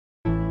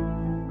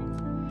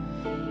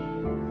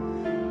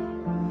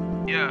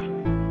Yeah,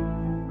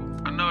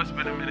 I know it's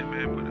been a minute,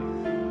 man,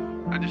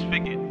 but I just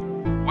figured,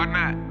 why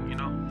not, you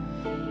know?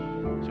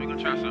 So we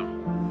gonna try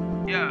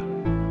something. Yeah,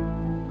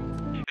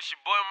 it's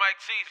your boy Mike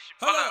Teezy.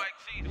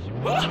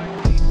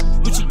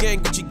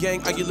 Gucci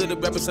gang, all you little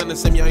rappers sound the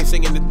same, y'all ain't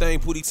singing the thing,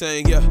 Pottie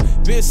Tang, yeah.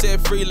 Been set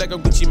free like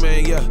I'm Gucci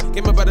man, yeah.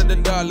 Came up out of the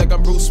dark like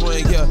I'm Bruce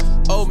Wayne, yeah.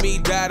 Old me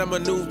died, I'm a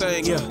new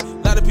thing, yeah.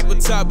 Lot of people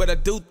talk, but I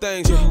do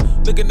things, yeah.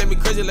 Looking at me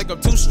crazy like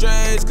I'm too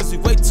strange, cause we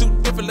way too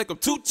different like I'm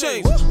 2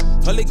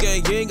 Chainz. Holy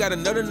gang, you ain't got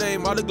another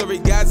name, all the glory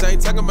guys, I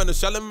ain't talking about no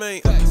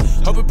Charlamagne.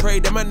 Hope and pray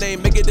that my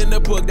name make it in the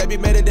book, that be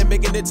better than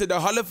making it to the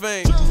Hall of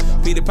Fame.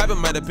 Peter Piper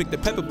might have picked the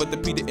pepper, but the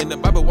Peter in the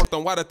Bible walked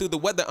on water through the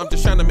weather. I'm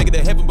just trying to make it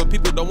to heaven, but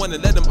people don't wanna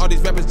let them. All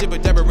these rappers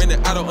jabber'n,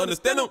 and I don't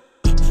understand them.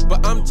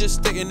 But I'm just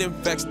stating them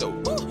facts though.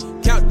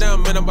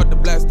 Countdown, man, I'm about to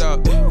blast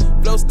out.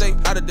 Flow stay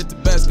out of the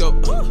Tabasco.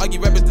 All you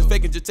rappers that's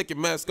faking, just take your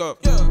mask off.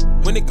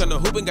 When it come to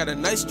hooping, got a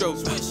nice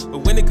stroke. But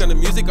when it come to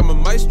music, I'm a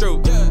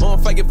maestro. I'm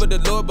fighting for the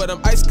Lord, but I'm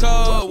ice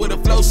cold. With a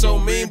flow so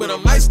mean, but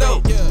I'm nice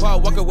though.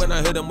 Paul Walker when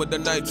I hit him with the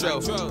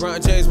nitro.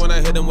 Brian Chainz when I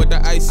hit him with the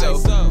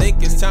ISO.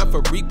 Think it's time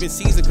for reaping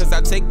season, cause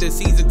I take the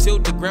season till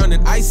the ground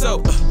and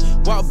ISO.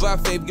 Walk by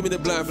faith, give me the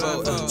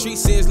blindfold. Treat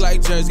sins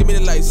like germs, give me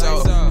the lights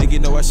out.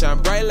 Nigga know I shine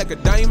bright like a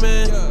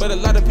diamond, but a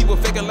lot of people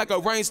faking like a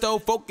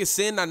rhinestone.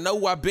 Focusing, I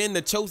know I've been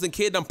the chosen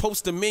kid. I'm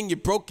supposed to mend your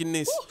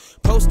brokenness.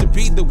 Supposed to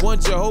be the one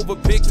Jehovah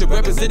picked to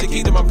represent the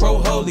kingdom. I'm pro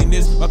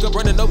holiness. I come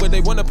running over,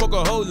 they wanna poke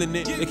a hole in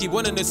it. They keep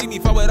wanting to see me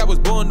fall, but I was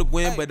born to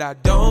win. But I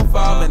don't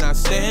fall, and I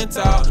stand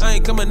tall. I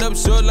ain't coming up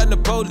short like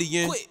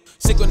Napoleon.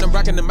 Sick when I'm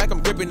rocking the mic, I'm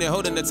gripping and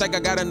holding the tight. I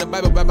got in the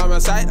Bible by my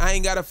side. I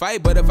ain't gotta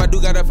fight, but if I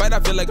do gotta fight, I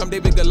feel like I'm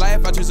David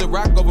Goliath. I choose a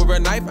rock over a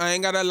knife, I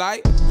ain't gotta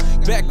lie.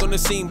 Back on the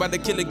scene, by the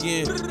kill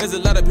again. There's a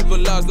lot of people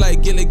lost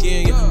like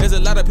Gilligan. There's a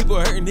lot of people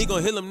hurting, he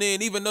gon' heal them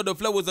then. Even though the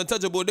flow is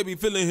untouchable, they be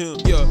feeling him.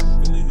 Yeah.